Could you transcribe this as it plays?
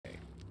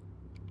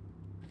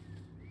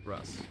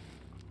Russ.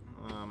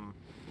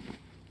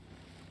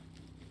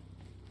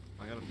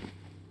 I got a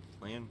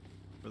plan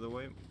for the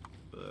wipe,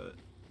 but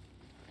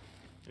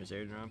there's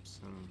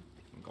airdrops and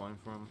I'm going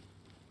for them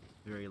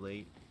very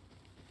late,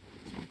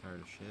 so I'm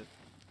tired of shit.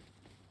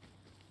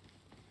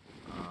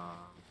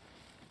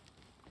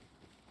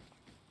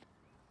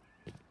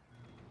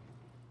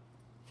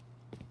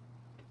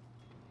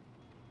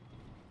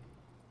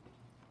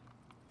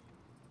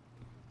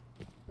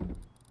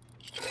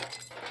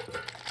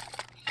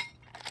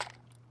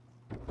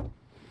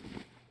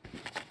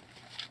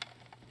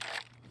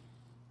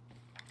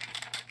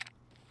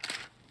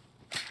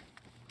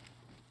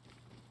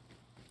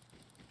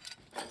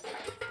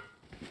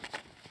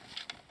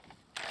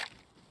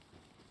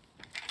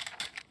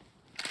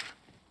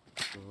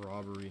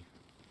 Robbery.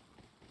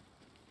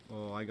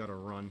 Oh, I gotta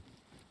run.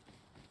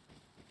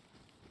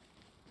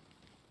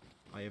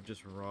 I have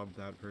just robbed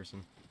that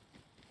person.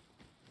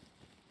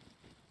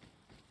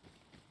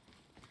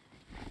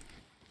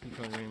 He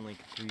probably ran like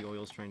 3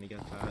 oils trying to get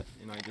that,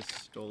 and I just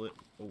stole it.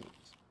 Oh.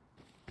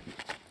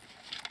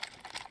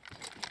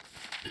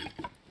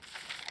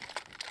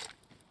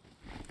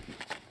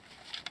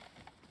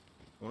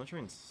 I wanna try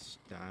and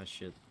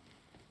stash it.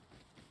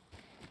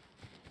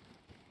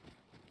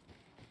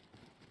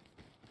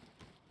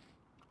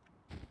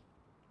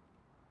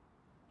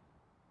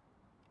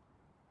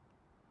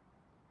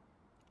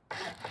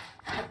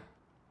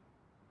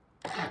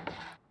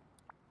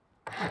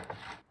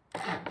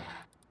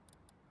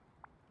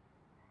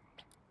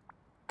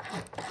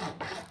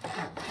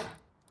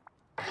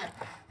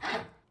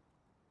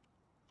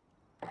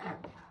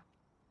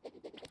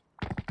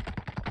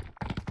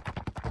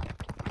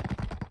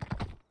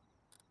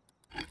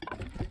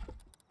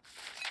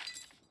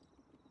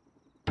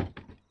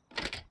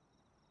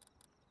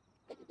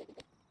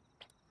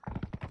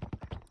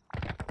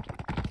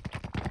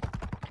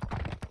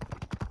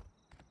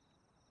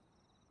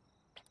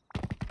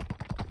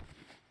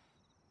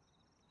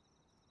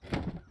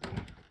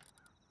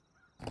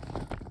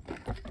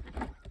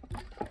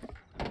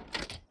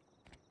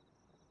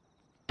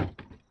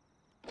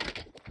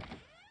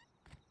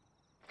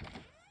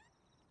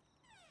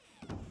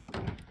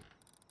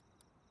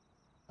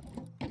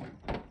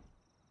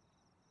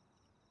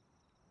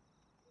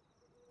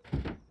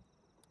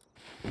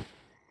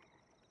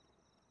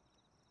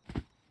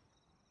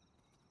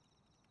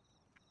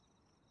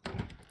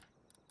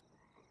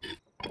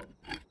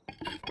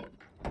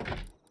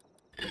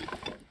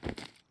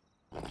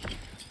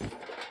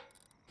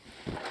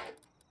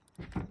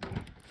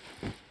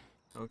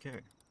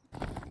 Okay.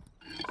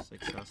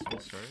 Successful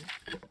start.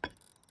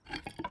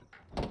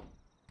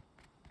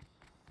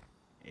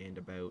 And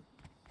about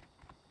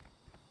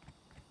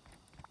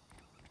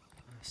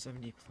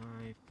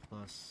 75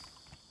 plus.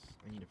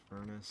 I need a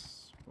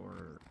furnace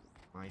for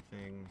my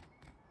thing,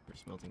 for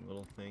smelting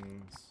little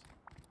things.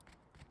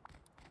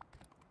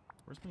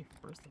 Where's the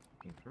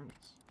fucking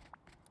furnace?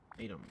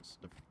 Items.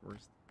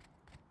 Where's.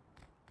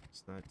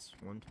 So that's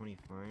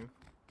 125.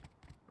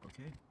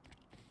 Okay.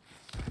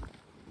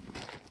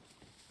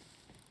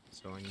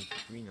 So I need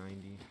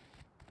 390,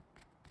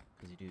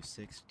 because you do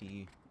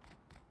 60,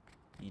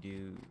 you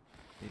do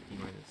 50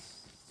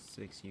 minus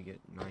 6, you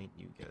get 9,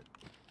 you get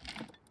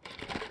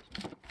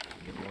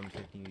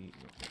 150,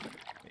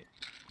 wait,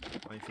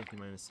 550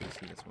 minus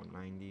 60, that's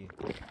 190,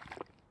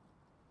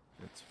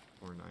 that's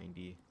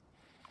 490,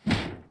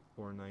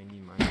 490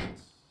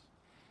 minus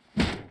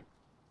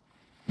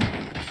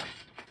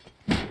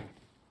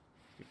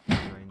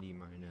 490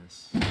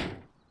 minus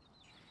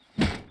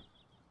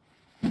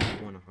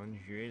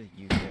 100,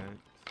 you get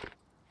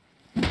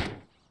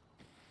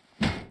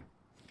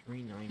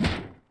 390.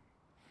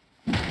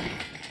 I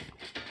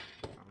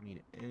don't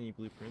need any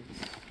blueprints,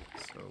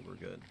 so we're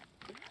good.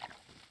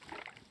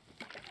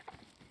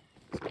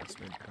 So I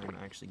spent time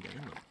actually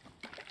getting them.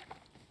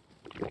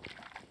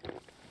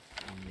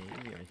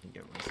 Maybe I can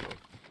get myself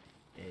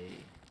a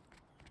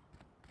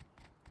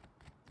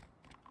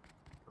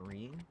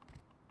green.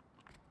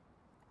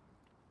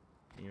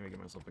 Maybe I get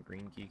myself a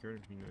green keycard,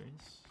 it'd be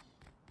nice.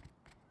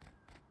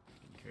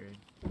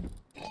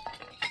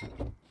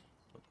 What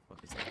the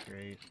fuck is that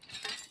grade?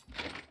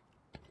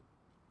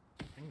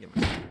 I can get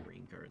myself a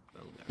green card,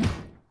 that'll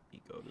actually be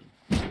goated.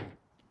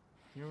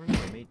 You know, I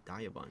may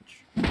die a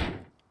bunch. I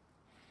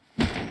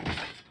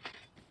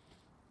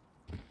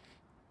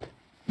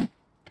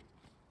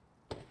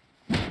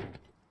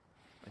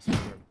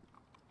swear,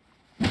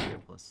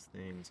 plus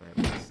things, I have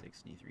like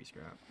 63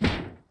 scrap. Okay,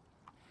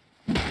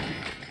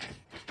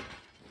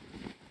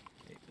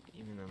 but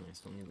even then I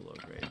still need the low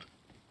grade.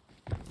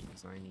 That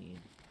means I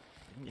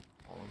can get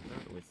all of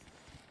that with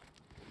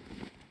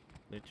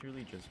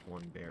literally just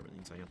one bear, but it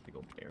means I have to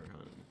go bear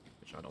hunting,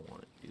 which I don't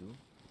want to do.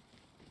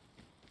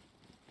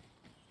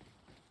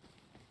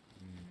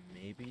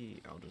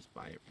 Maybe I'll just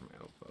buy it from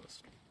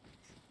Outpost.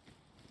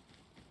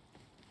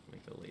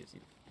 Like the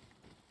lazy.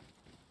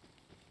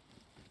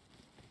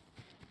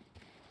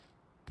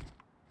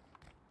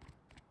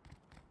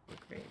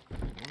 Okay.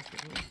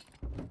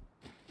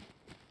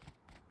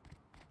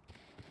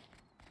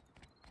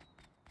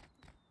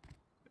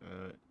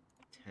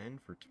 10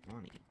 for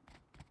 20.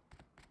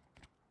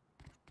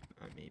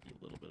 That may be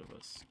a little bit of a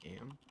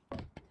scam.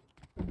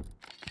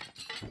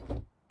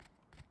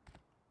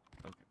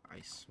 Okay,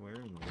 I swear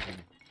in the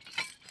living,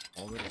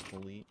 all that is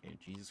holy, and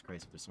Jesus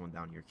Christ, if there's someone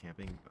down here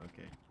camping,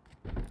 okay.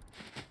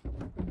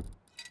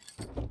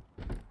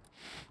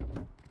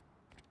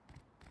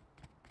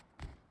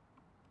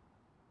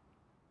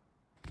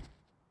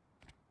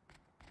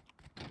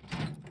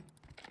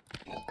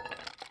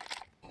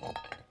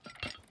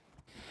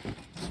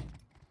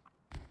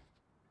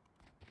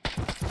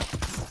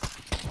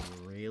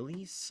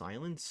 Really?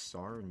 Silent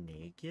Star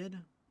naked?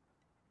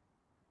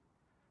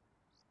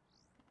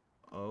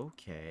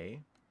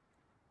 Okay.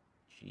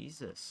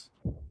 Jesus.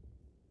 I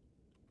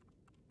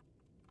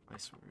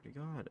swear to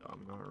God,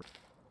 I'm not...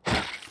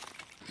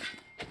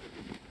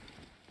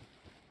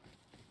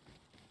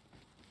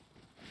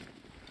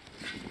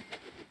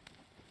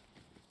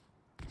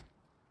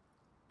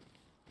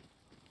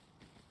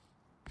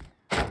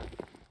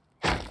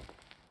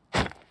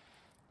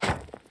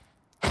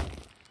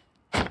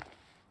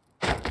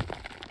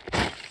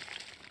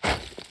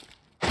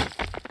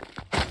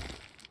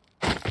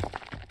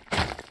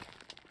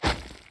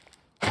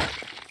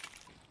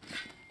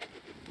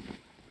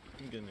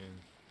 I'm gonna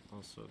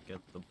also get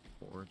the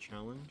boar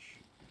challenge.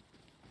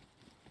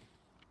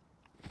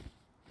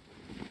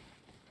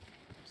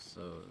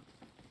 So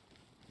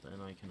then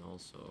I can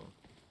also,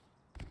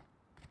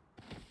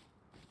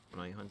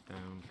 when I hunt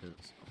down, because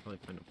I'll probably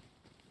find a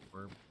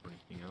boar or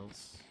anything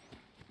else.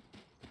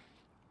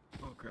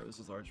 Oh crap, this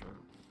is large man.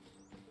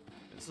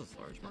 This is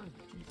large man?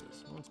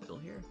 Jesus, no one's still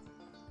here?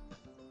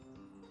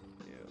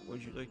 Yeah,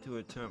 would you like to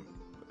attempt?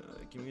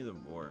 Give me the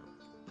boar.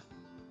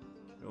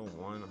 Kill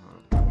one,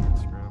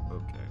 scrap,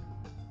 okay.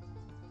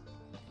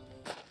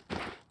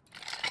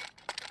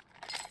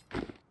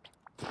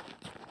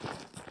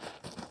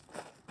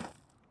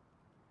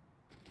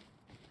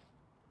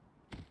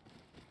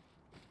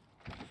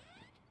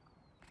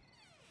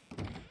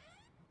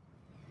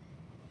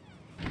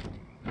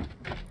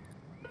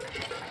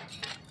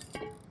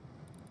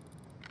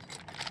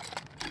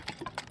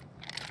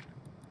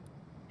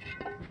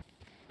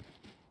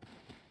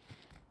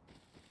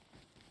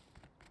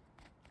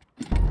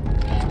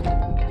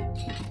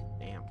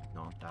 Damn,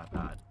 not that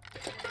bad.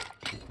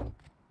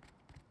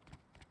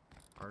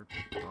 Art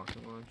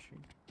rocket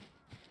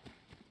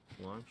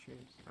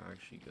launchers are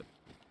actually good.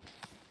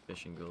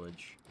 Fishing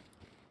village.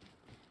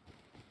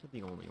 They're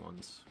the only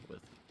ones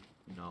with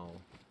no.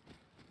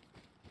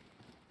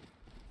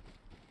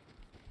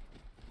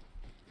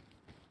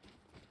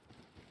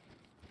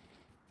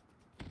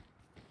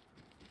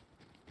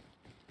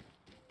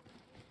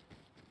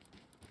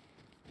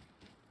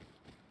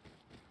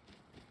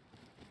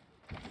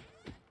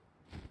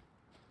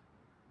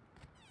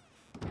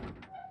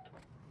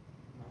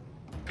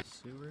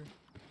 Sewer.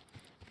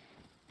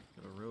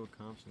 Got a row of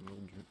cops and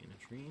in a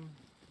dream.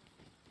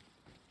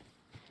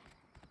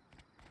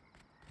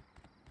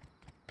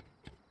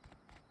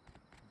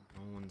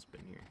 No one's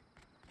been here.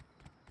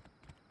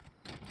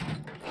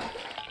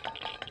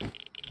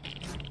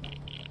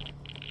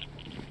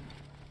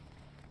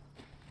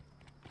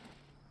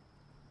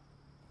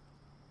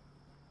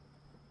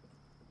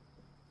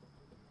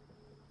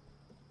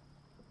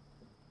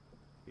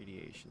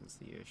 Radiation's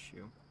the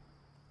issue.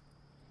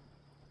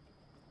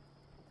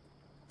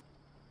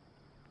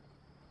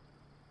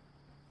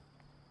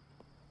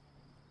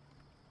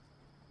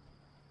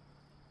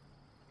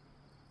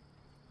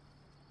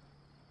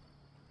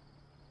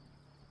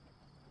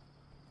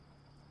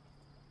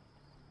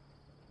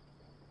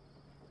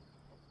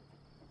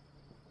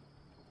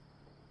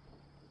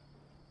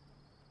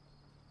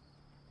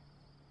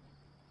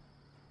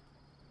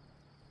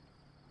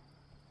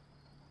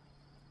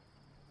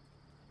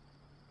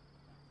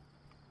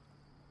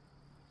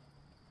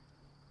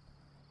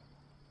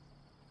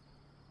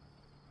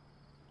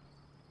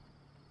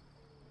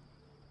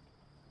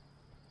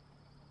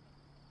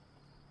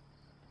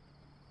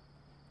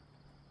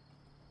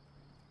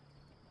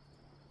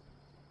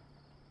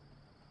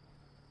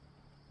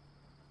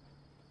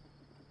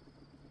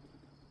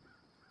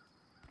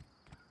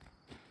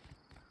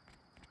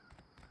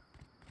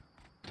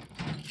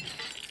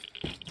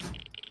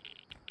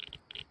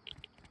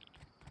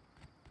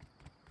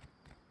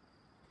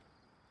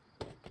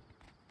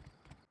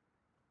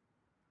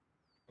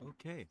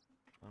 Okay,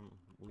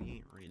 we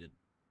ain't raided,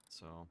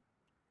 so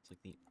it's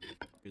like the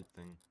good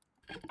thing.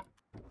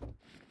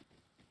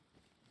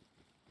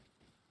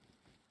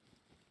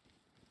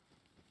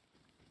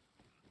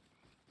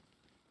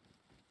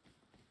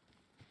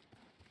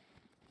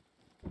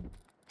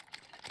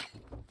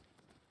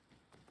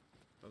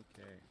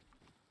 Okay.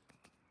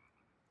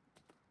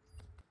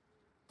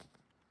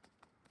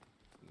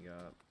 We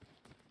got...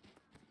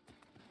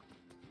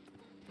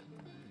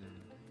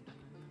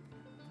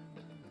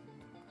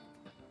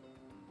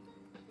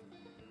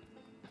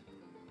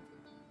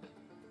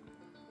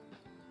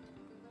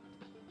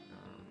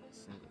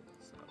 single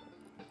saddle.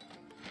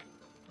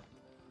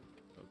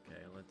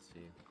 Okay, let's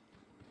see.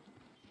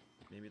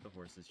 Maybe the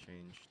horses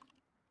changed.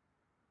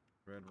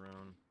 Red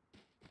roan.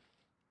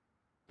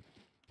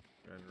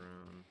 Red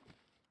Roan.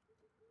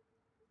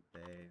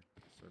 Bay.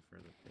 So for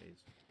the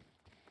base.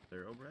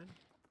 Thoroughbred?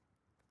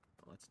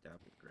 Oh, let's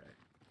dapple gray.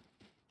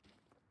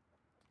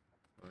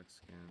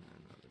 Buckskin,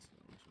 and no, this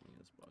one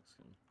is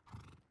buckskin.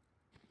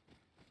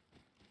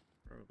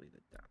 Probably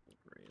the dapple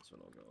gray is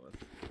what I'll go with.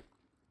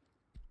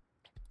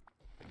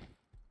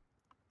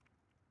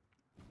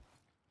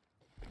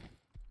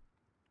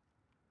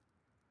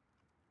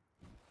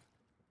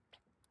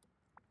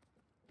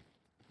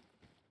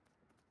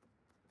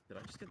 Did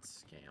I just get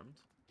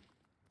scammed?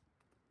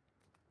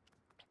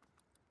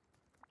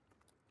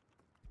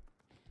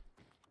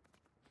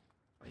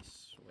 I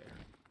swear.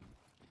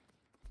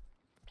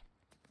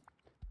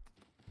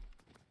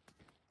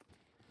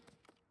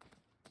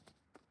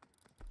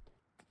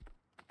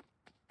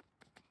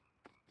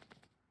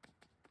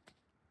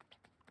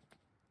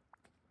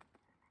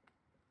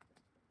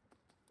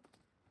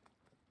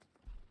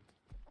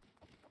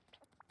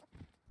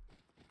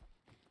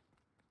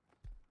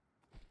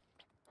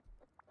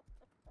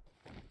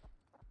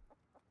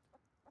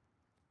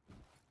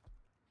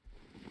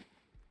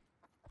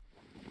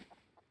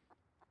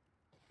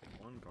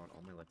 One god,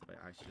 all my life did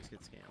I actually just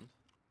get scammed?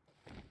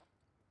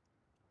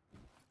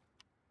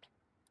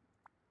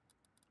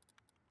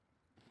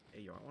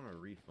 Hey yo, I want a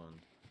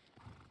refund.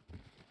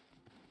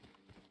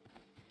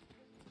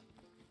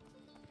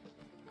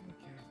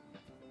 Okay.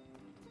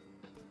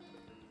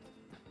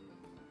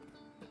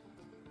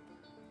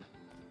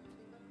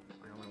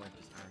 All my life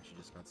just actually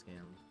just got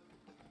scammed.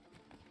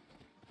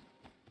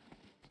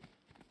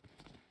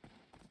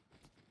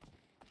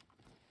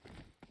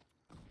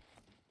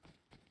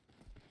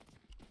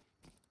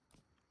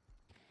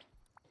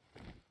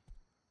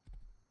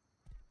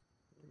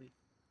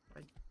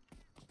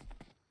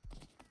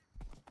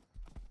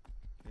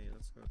 Okay,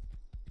 let's go.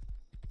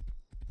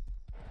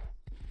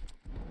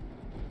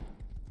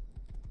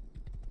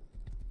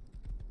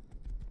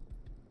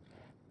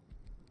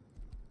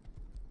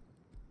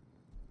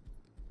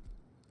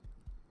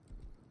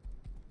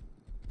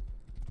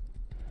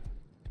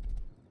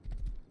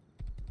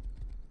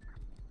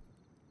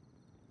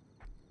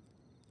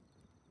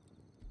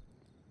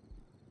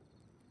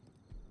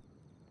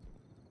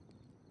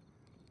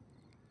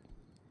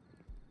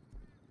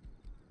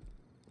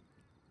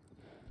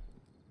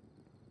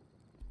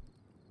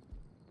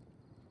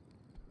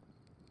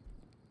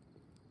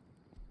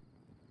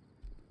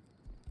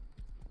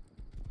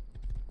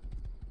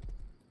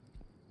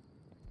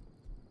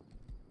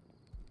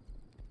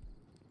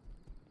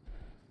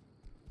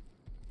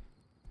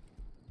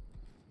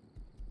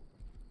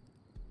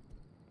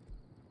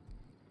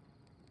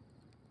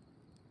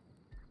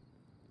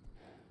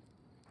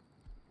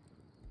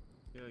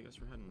 Yeah, I guess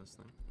we're heading this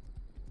thing.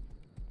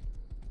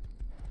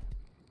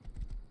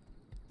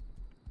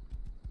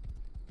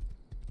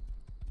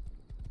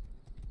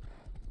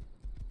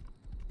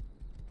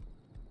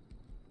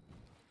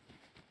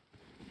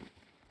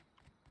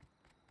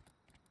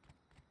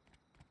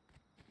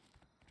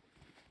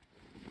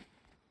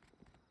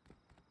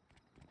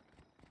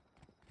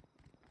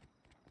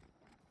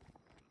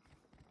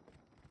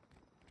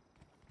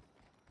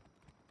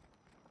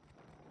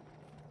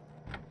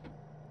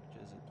 Which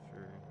is it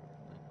for?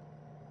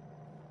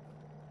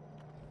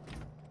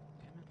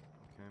 Damn it.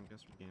 Okay, I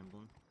guess we're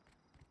gambling.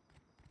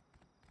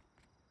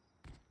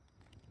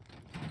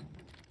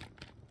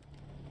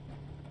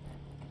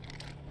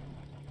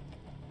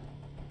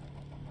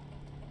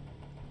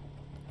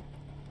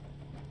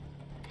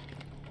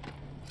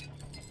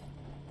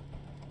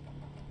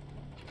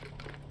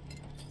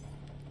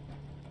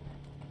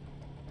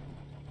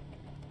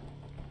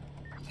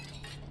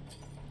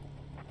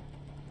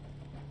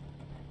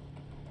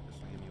 This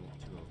will give me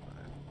 205.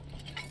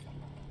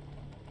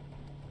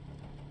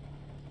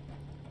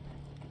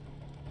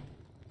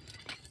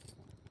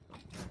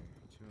 Okay,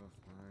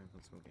 205.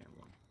 Let's go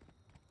gambling.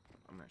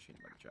 I'm actually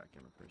about to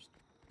jackhammer first.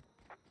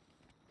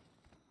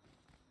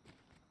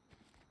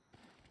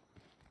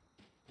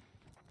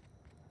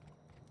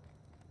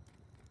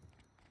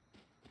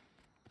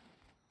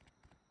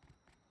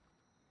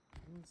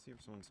 Let's see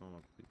if someone's on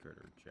a blue card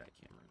or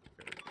jackhammer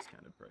for this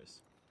kind of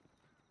price.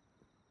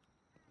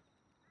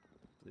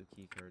 Blue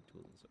key card,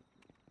 tools up.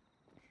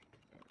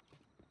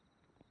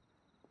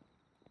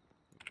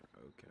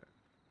 Okay.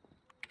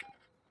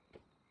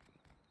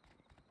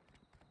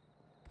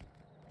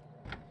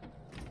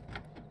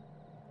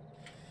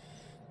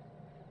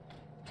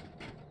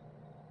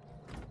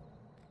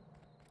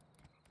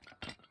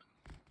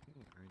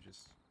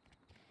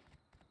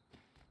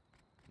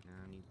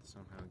 I need to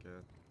somehow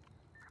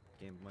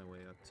game my way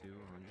up to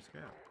 100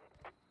 scrap.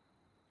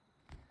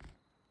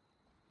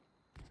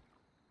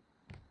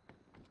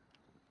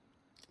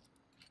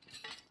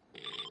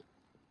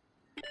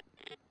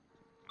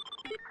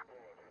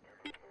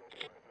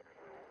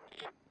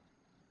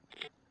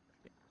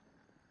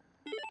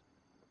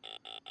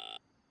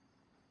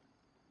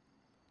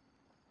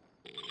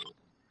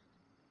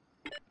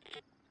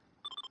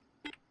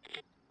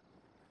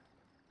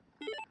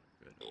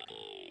 Good,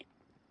 okay.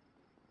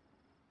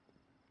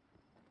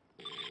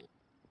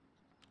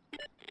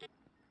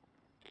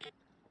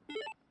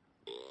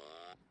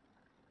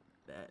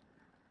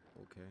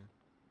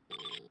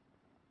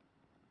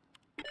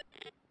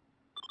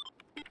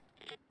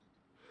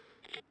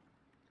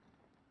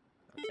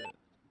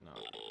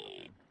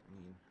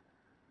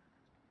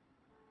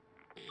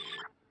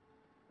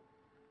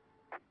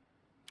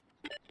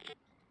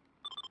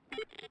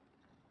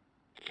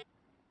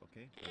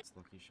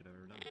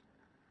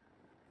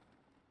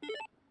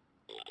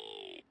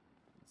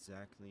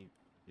 exactly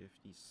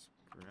 50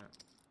 scrap.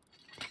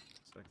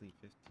 Exactly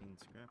 15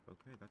 scrap.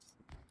 Okay, that's...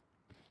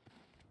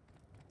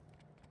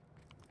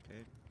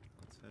 Okay,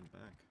 let's head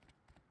back.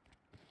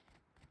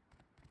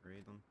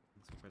 Raid them.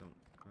 Let's hope I don't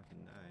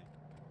fucking die.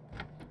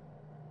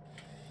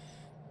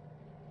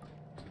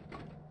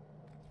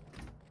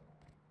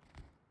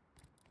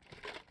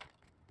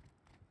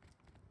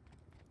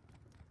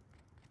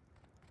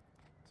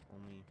 It's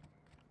only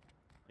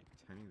like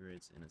 10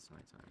 grids and it's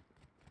nighttime.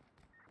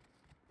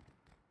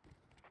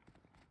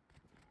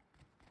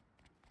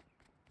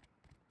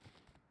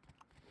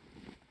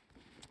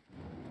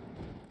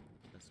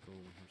 Let's go,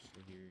 we're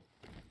still here.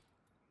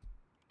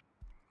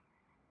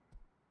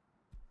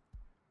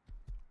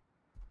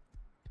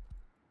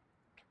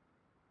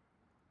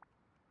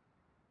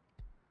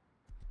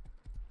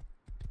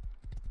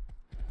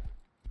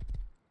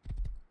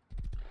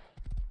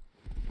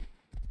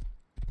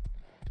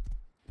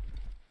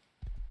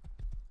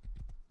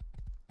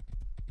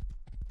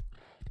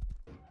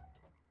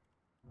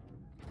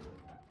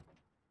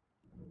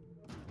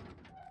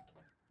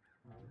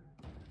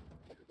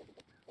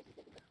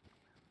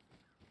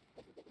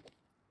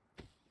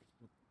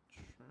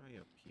 Try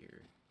up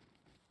here.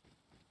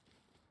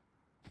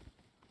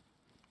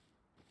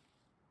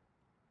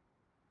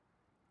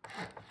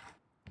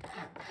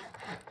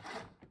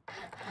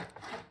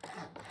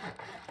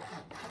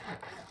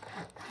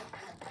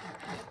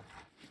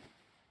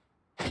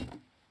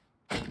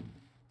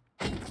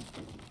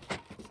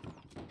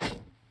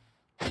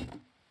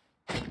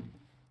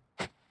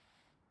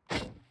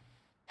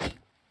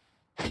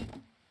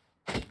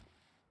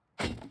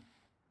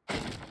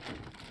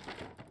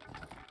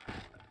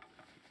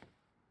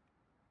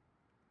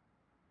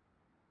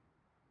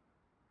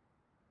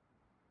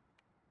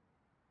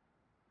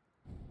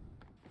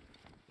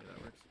 Yeah,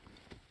 that works.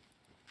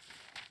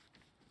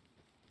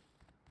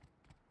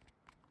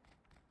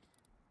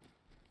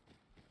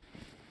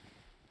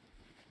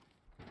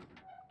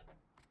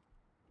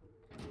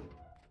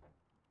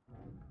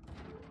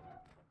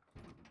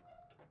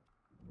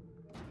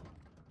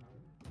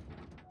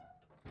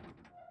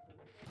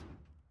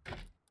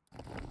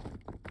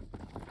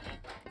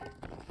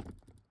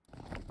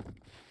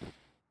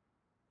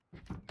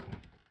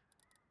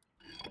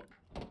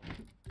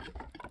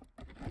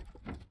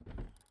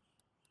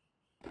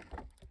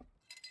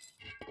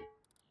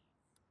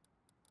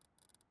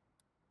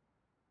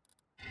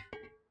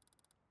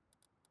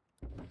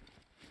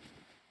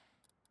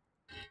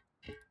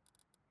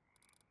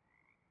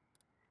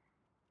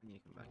 I need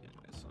to come back in,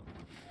 guys, so...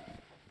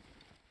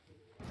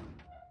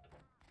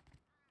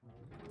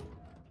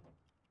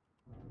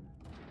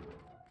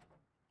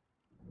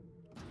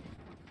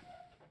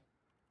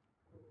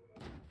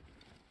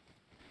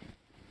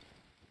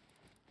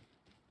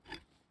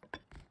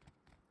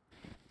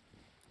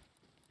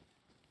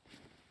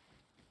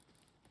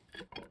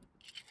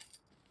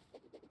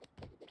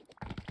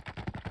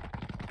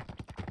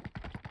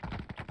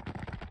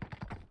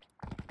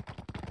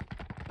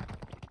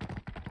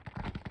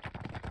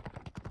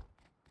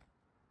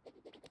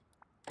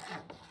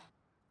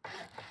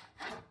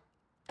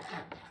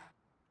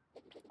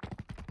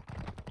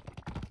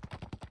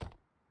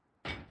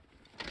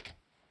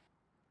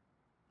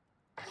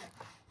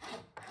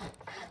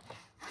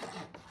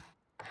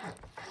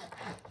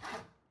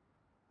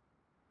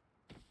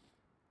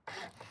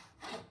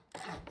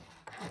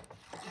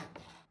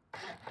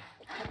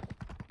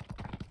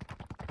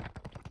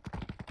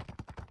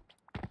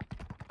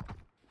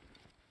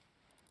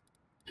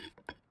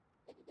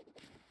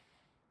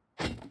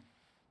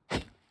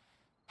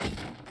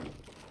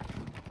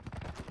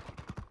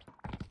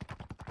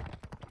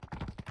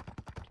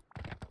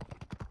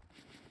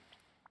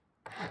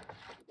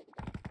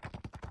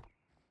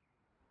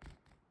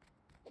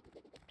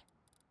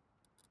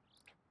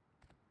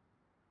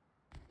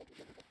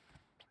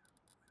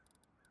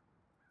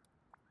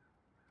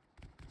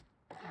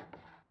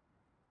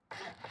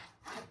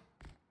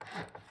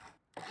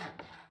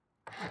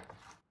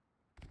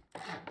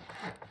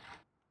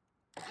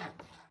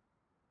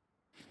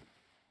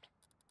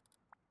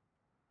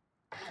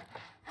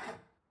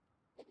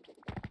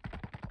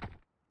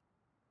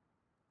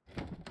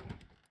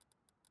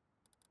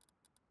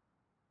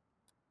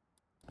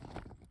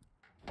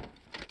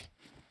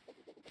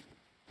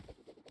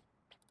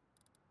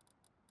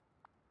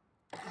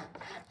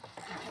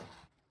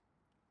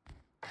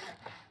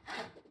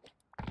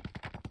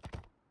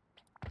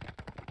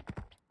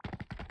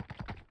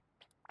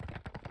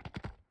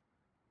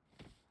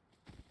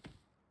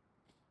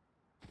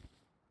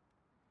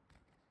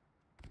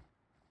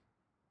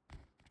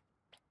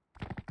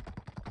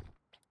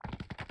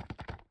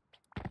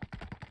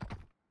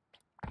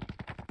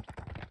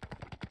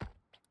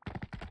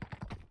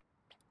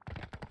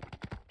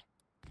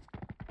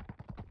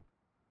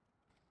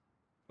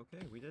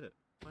 Okay, we did it.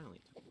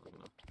 Finally, it took long.